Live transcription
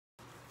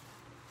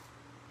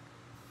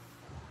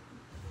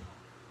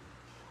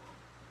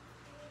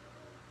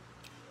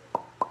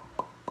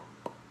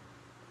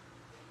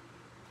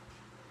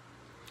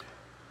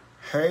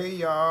Hey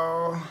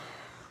y'all,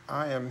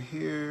 I am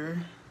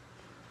here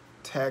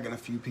tagging a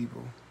few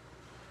people,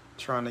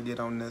 trying to get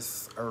on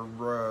this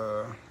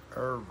Y'all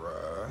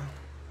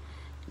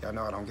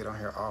know I don't get on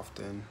here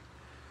often,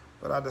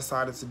 but I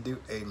decided to do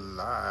a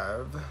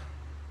live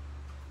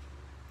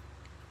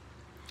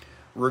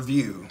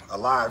review, a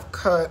live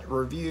cut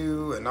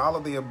review, and all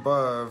of the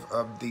above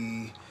of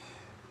the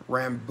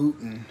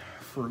Rambutan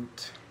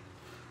fruit.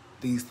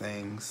 These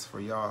things for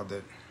y'all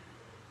that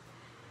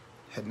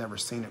had never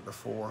seen it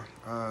before.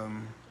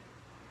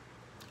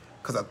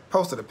 Because I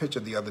posted a picture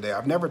the other day.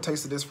 I've never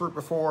tasted this fruit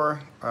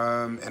before,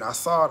 and I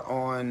saw it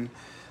on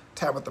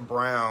Tabitha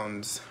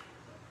Brown's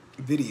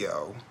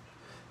video,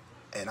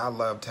 and I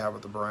love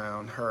Tabitha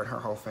Brown. Her and her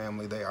whole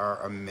family, they are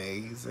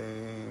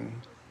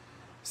amazing.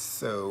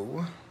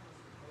 So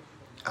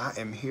I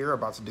am here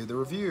about to do the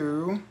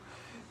review.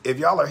 If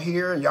y'all are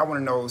here and y'all want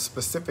to know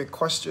specific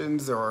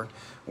questions or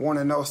want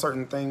to know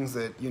certain things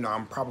that, you know,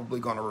 I'm probably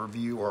going to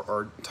review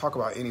or talk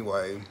about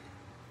anyway,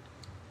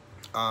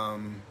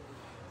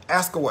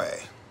 ask away.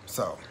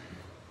 So,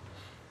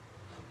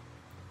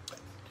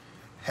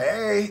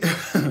 hey.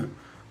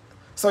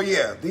 So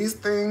yeah, these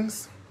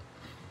things,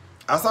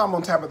 I saw them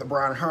on Tabitha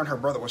Brown. Her and her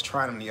brother was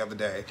trying them the other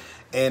day,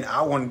 and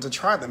I wanted to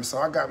try them. So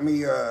I got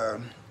me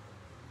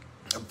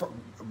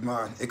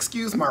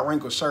excuse my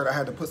wrinkled shirt. I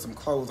had to put some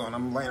clothes on.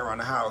 I'm laying around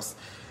the house,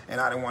 and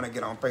I didn't want to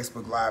get on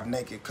Facebook Live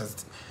naked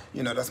because,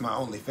 you know, that's my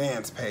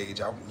OnlyFans page.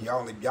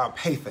 Y'all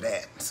pay for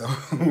that. So,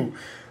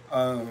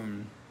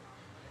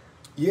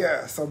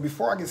 yeah. So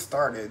before I get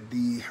started,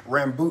 the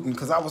Rambutan,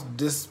 because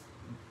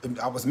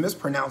I was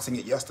mispronouncing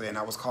it yesterday, and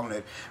I was calling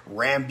it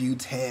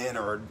Rambutan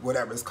or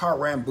whatever. It's called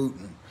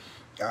Rambutan,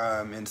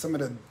 and some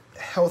of the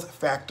health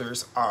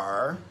factors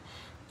are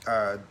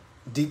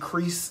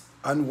decrease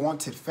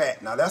unwanted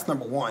fat. Now that's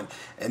number one,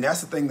 and that's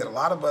the thing that a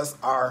lot of us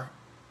are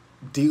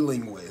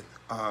dealing with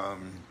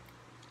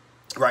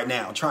right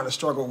now, trying to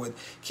struggle with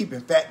keeping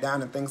fat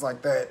down and things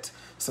like that.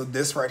 So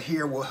this right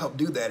here will help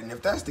do that, and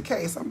if that's the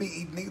case, I'm be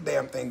eating these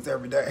damn things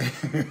every day.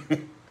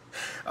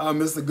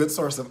 It's a good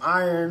source of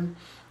iron.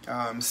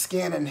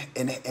 Skin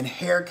and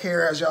hair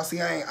care. As y'all see,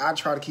 I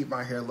try to keep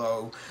my hair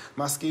low.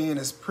 My skin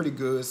is pretty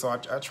good, so I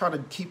try to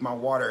keep my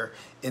water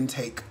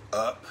intake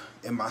up.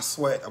 And my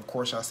sweat, of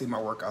course, y'all see my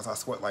workouts, I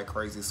sweat like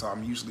crazy, so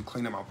I'm usually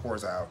cleaning my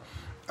pores out.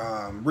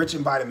 Rich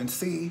in vitamin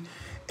C,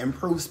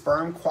 improved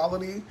sperm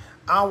quality.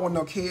 I don't want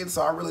no kids,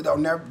 so I really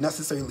don't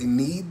necessarily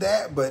need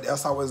that, but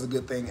that's always a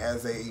good thing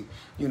as a,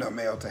 you know,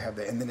 male to have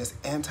that. And then it's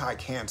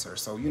anti-cancer.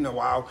 So, you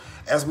know,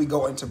 as we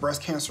go into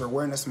Breast Cancer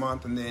Awareness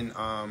Month, and then,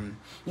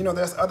 you know,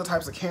 there's other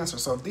types of cancer.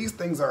 So if these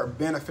things are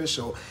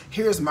beneficial,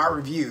 here's my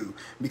review,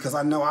 because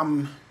I know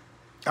I'm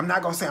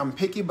not going to say I'm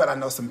picky, but I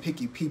know some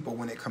picky people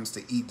when it comes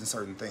to eating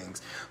certain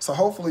things. So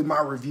hopefully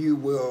my review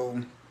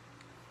will,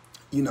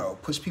 you know,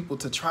 push people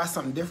to try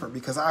something different,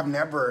 because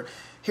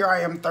here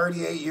I am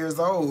 38 years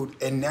old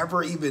and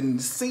never even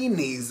seen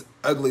these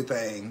ugly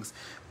things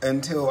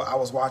until I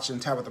was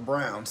watching Tabitha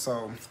Brown.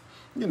 So,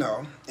 you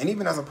know, and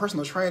even as a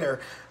personal trainer,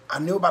 I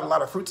knew about a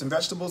lot of fruits and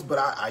vegetables, but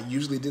I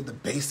usually did the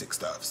basic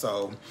stuff.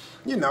 So,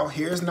 you know,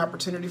 here's an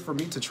opportunity for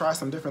me to try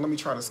something different. Let me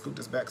try to scoop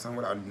this back some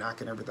without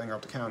knocking everything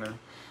off the counter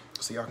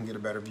so y'all can get a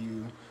better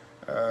view.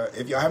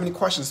 If y'all have any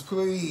questions,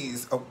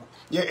 please. Oh,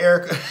 yeah,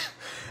 Erica.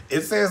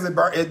 It says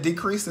it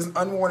decreases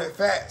unwanted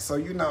fat. So,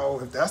 you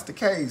know, if that's the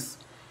case,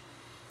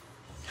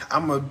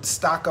 I'm going to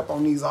stock up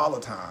on these all the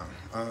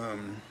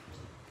time.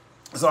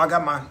 So I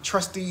got my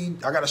trusty,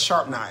 I got a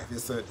sharp knife.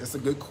 It's a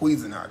good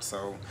Cuisinart.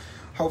 So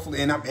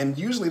hopefully, and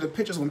usually the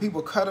pictures, when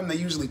people cut them, they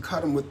usually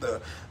cut them with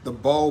the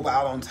bulb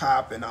out on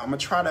top. And I'm going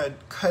to try to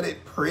cut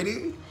it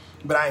pretty,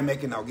 but I ain't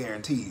making no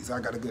guarantees. I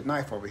got a good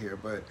knife over here,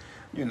 but,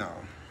 you know,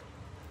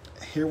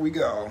 here we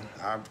go.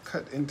 I've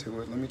cut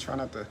into it. Let me try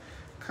not to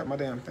cut my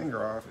damn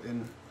finger off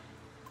in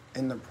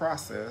the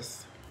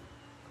process.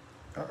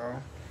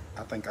 Uh-oh.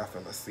 I think I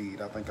fell a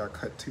seed. I think I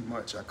cut too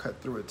much. I cut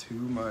through it too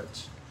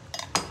much.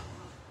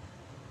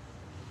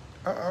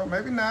 Uh-oh,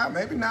 maybe not.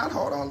 Maybe not.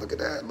 Hold on. Look at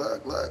that.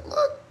 Look, look,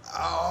 look.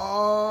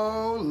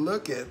 Oh,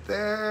 look at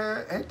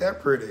that. Ain't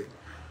that pretty?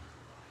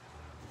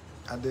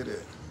 I did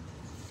it.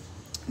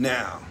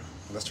 Now,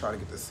 let's try to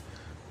get this.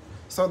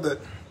 So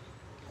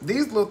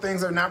these little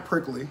things are not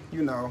prickly.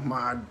 You know,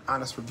 my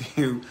honest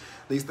review.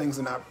 These things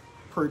are not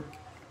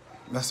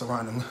mess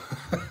around and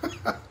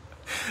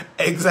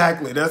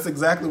Exactly. That's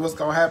exactly what's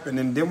going to happen.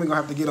 And then we're going to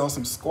have to get on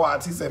some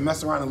squats. He said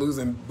mess around and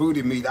losing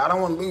booty meat. I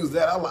don't want to lose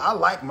that. I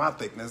like my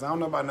thickness. I don't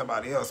know about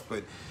nobody else,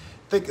 but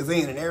thick is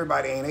in, and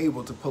everybody ain't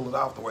able to pull it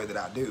off the way that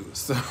I do.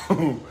 So,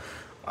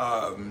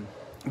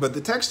 but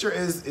the texture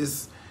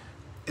is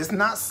it's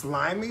not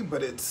slimy,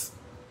 but it's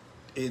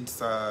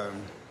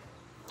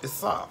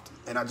soft.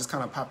 And I just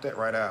kind of popped that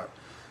right out.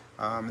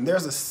 And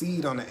there's a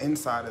seed on the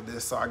inside of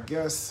this. So I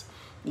guess,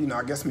 you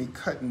know, me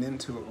cutting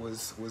into it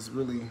was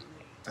really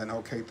an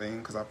okay thing,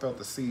 because I felt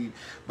the seed,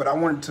 but I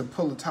wanted to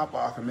pull the top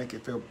off and make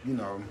it feel, you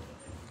know,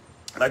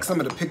 like some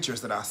of the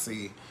pictures that I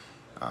see.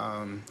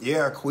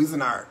 Yeah,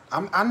 Cuisinart.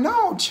 I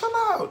know, chill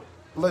out,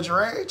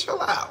 LaDre, chill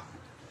out.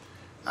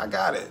 I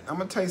got it. I'm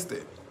gonna taste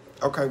it.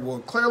 Okay, well,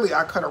 clearly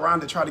I cut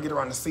around to try to get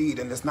around the seed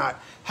and it's not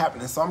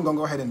happening. So I'm gonna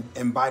go ahead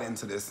and bite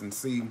into this and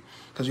see,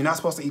 because you're not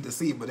supposed to eat the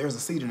seed, but there's a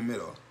seed in the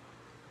middle.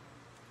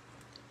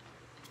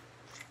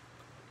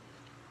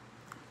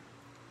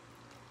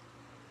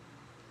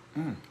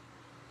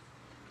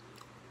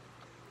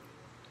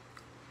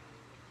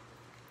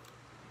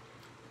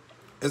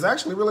 It's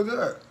actually really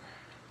good.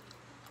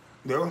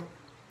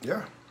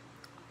 Yeah.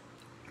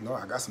 No,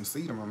 I got some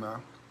seed in my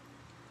mouth.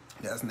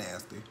 That's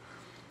nasty.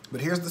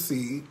 But here's the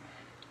seed.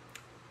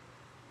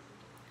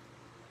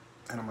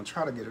 And I'm gonna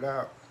try to get it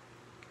out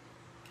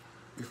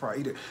before I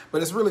eat it.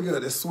 But it's really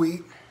good. It's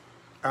sweet.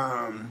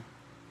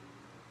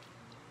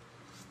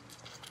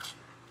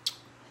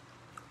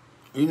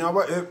 You know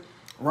what?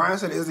 Ryan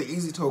said, is it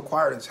easy to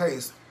acquire the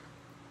taste?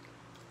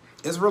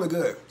 It's really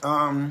good.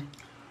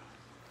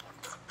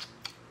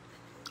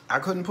 I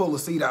couldn't pull the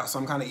seed out, so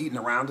I'm kind of eating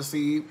around the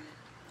seed.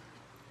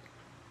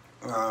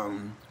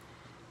 And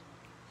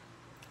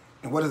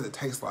what does it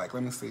taste like?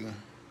 Let me see.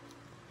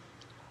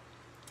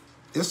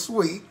 It's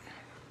sweet.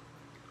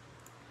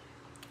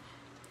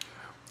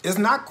 It's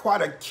not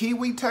quite a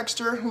kiwi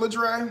texture,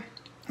 Ladre,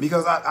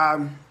 because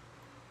I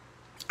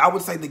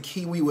would say the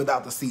kiwi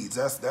without the seeds.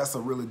 That's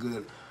a really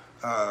good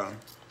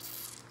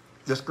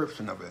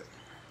description of it.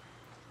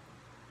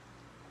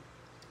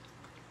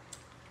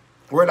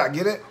 Where did I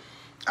get it?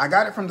 I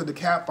got it from the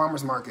DeKalb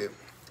Farmers Market,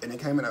 and it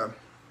came in a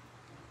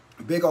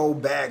big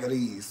old bag of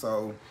these.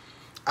 So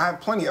I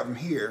have plenty of them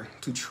here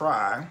to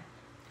try.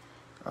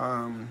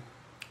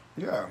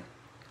 Yeah,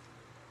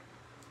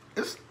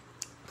 it's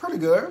pretty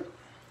good.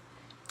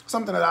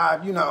 Something that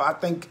I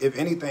think if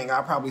anything,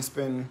 I'll probably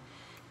spend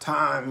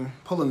time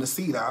pulling the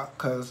seed out,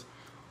 because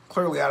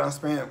clearly I done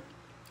spent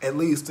at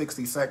least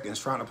 60 seconds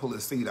trying to pull the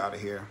seed out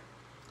of here.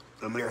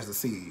 And there's the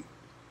seed.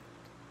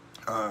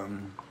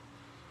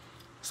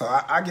 So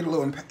I get a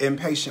little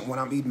impatient when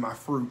I'm eating my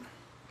fruit.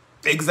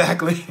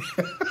 Exactly.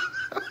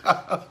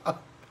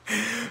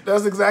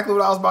 That's exactly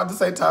what I was about to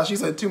say, Tosh. She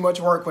said too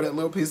much work for that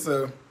little piece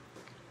of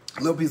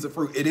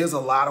fruit. It is a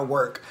lot of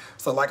work.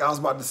 So like I was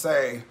about to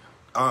say,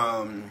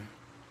 I'll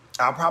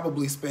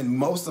probably spend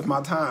most of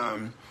my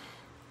time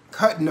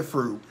cutting the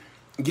fruit,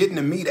 getting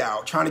the meat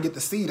out, trying to get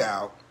the seed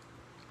out,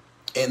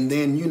 and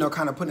then,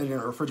 kind of putting it in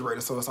the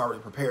refrigerator so it's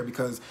already prepared.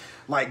 Because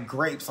like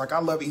grapes, like I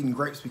love eating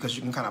grapes because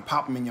you can kind of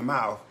pop them in your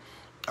mouth.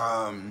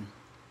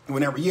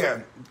 Whenever,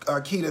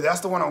 Keita, that's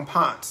the one on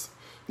Ponce.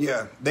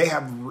 Yeah,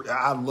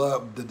 I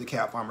love the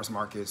DeKalb Farmers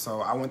Market.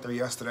 So I went there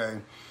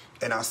yesterday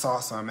and I saw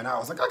some and I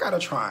was like, I gotta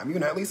try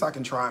them. At least I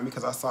can try them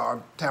because I saw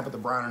Tabitha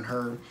Brown and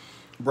her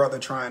brother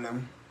trying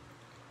them.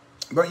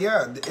 But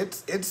yeah,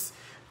 it's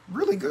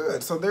really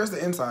good. So there's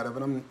the inside of it.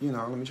 Let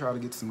me try to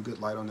get some good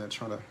light on that.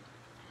 Trying to,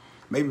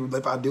 maybe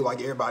if I do like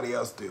everybody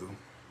else do.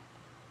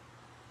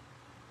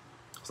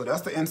 So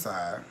that's the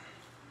inside.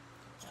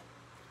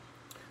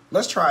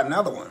 Let's try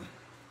another one.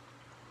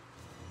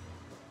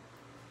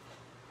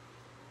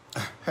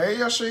 Hey,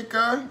 Yoshika.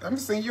 I haven't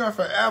seen you in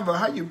forever.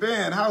 How you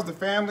been? How's the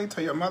family?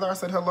 Tell your mother I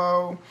said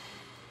hello.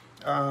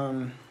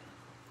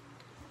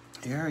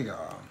 Here you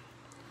go.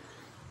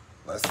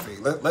 Let's see.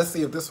 Let's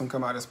see if this one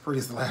come out as pretty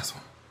as the last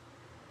one.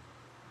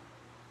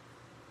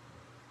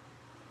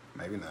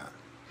 Maybe not.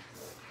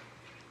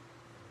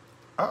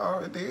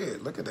 Uh-oh, it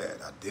did. Look at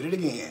that. I did it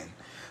again.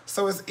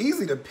 So it's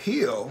easy to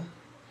peel.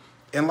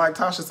 And like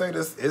Tasha said,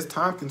 it's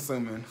time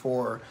consuming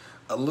for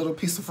a little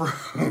piece of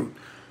fruit.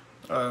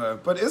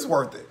 But it's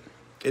worth it.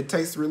 It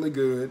tastes really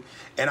good.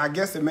 And I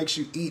guess it makes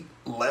you eat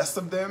less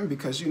of them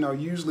because,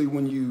 usually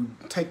when you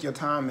take your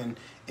time and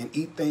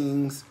eat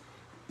things,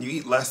 you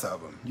eat less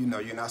of them.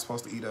 You're not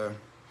supposed to eat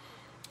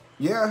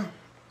yeah.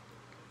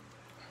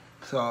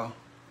 So,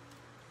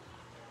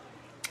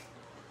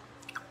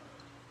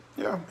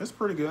 yeah, it's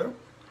pretty good.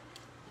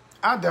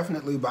 I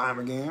definitely buy them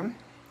again.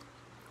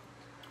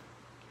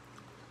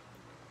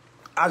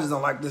 I just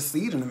don't like this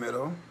seed in the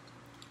middle.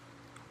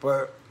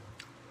 But,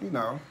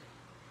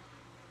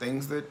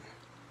 things that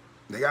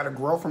they got to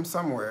grow from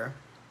somewhere.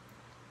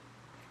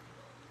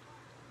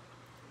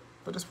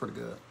 But it's pretty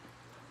good.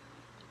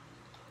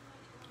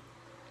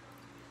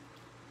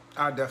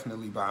 I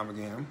definitely buy them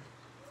again.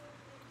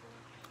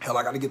 Hell,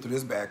 I got to get through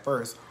this bag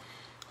first.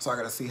 So I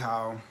got to see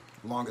how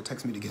long it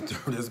takes me to get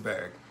through this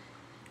bag.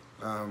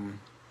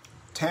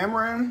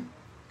 Tamarind,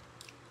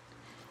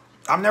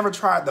 I've never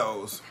tried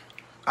those.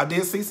 I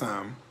did see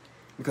some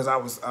because I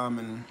was,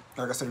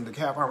 like I said, in the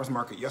DeKalb Farmers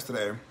Market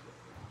yesterday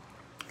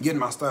getting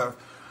my stuff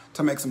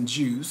to make some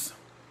juice.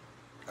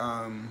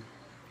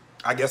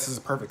 I guess this is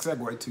a perfect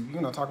segue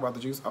to, talk about the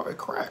juice. Oh, it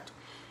cracked.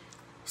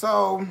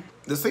 So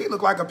the seed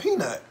looked like a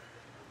peanut.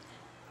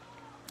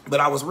 But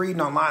I was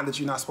reading online that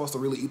you're not supposed to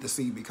really eat the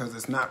seed because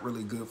it's not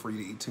really good for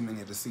you to eat too many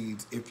of the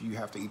seeds if you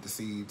have to eat the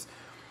seeds.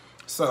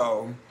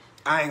 So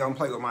I ain't going to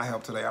play with my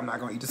health today. I'm not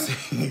going to eat the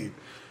seed.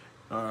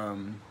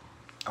 I'm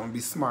going to be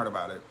smart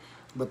about it.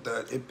 But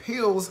it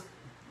peels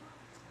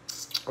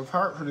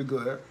apart pretty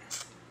good.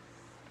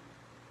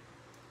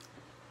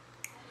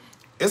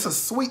 It's a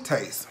sweet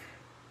taste.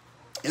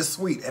 It's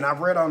sweet. And I've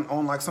read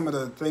on like some of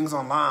the things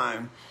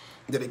online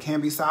that it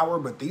can be sour,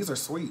 but these are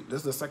sweet. This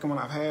is the second one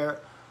I've had.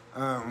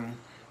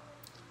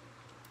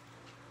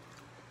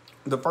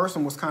 The first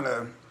one was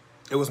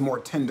it was more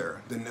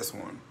tender than this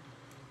one.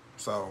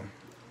 So,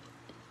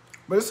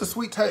 but it's a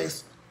sweet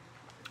taste.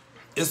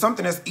 It's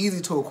something that's easy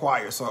to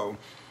acquire. So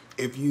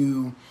if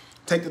you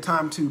take the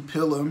time to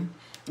peel them,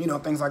 you know,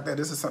 things like that,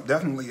 this is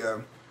definitely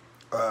a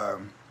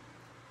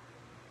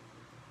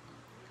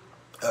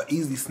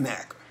easy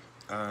snack.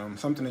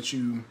 Something that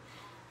you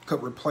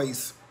could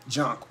replace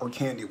junk or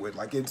candy with.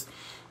 Like it's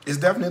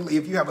definitely,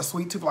 if you have a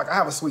sweet tooth, like I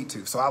have a sweet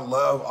tooth, so I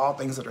love all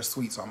things that are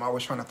sweet. So I'm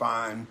always trying to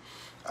find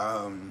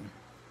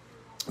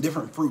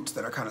different fruits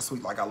that are kind of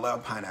sweet. Like I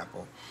love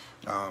pineapple.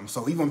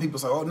 So even when people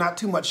say, oh, not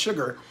too much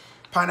sugar,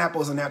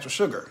 pineapple is a natural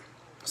sugar.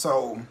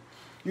 So,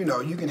 you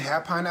know, you can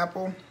have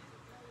pineapple,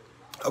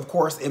 of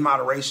course, in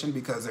moderation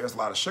because there's a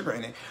lot of sugar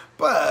in it,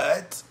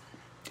 but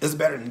it's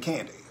better than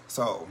candy.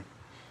 So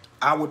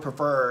I would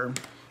prefer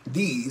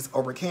these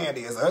over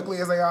candy, as ugly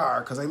as they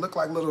are, because they look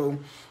like little,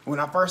 when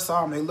I first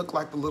saw them, they look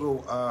like the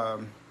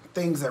little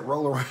things that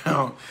roll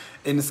around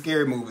in the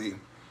Scary Movie.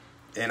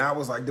 And I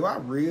was like, do I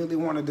really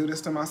want to do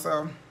this to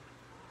myself?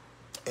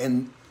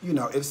 And, you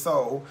know, if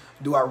so,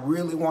 do I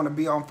really want to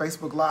be on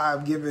Facebook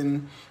Live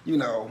giving, you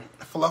know,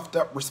 fluffed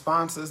up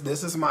responses?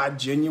 This is my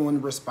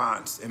genuine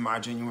response and my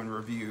genuine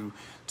review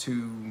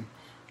to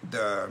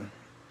the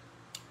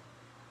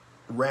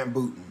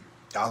Rambutan.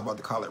 I was about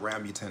to call it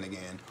Rambutan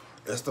again.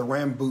 It's the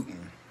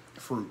Rambutan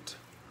fruit.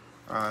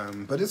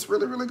 But it's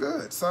really, really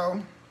good.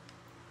 So,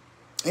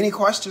 any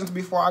questions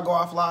before I go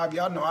off live?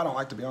 Y'all know I don't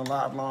like to be on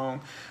live long.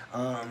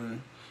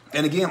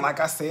 And again, like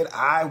I said,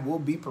 I will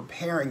be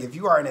preparing. If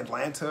you are in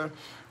Atlanta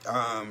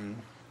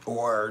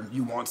or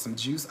you want some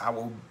juice, I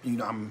will, you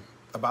know, I'm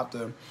about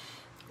to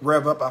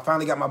rev up. I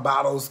finally got my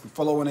bottles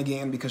flowing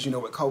again because, you know,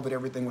 with COVID,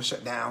 everything was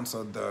shut down.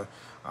 So the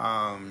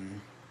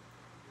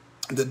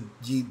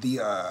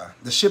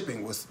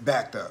shipping was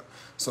backed up.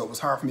 So it was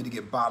hard for me to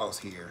get bottles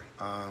here.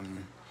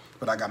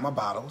 But I got my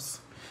bottles.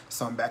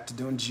 So I'm back to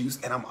doing juice,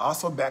 and I'm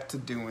also back to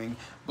doing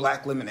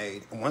black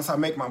lemonade. And once I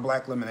make my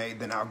black lemonade,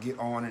 then I'll get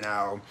on and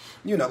I'll,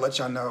 you know, let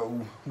y'all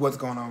know what's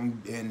going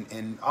on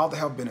and all the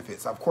health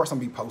benefits. Of course, I'm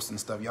gonna be posting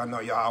stuff. Y'all know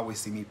y'all always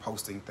see me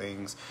posting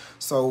things.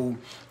 So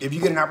if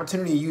you get an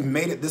opportunity and you've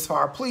made it this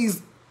far,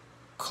 please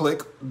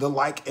click the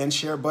like and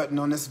share button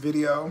on this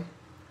video,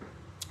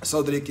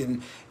 so that it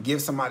can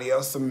give somebody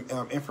else some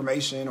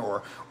information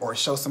or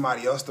show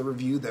somebody else the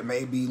review that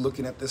may be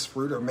looking at this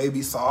fruit or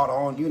maybe saw it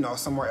on, you know,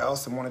 somewhere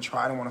else and want to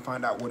try it and want to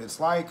find out what it's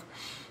like.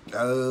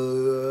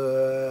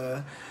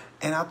 And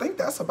I think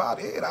that's about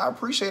it. I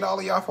appreciate all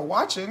of y'all for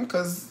watching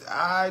because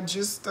I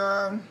just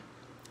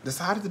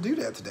decided to do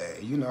that today.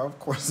 You know, of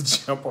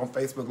course, jump on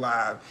Facebook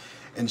Live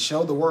and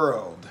show the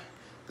world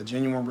the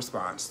genuine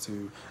response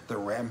to the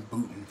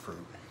Rambutan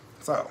fruit.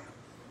 So,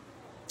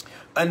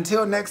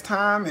 until next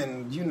time,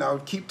 and, you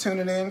know, keep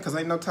tuning in because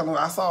ain't no telling.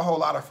 I saw a whole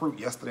lot of fruit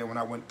yesterday when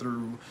I went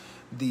through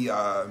the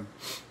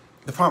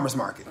farmer's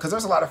market because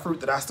there's a lot of fruit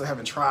that I still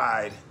haven't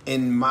tried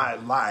in my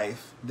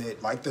life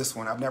that, like this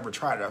one, I've never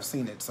tried it. I've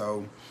seen it.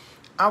 So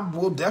I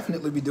will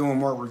definitely be doing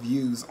more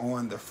reviews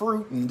on the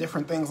fruit and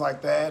different things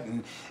like that.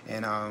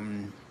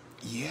 And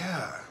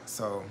yeah,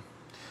 so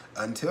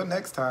until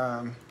next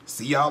time,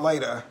 see y'all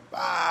later.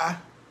 Bye.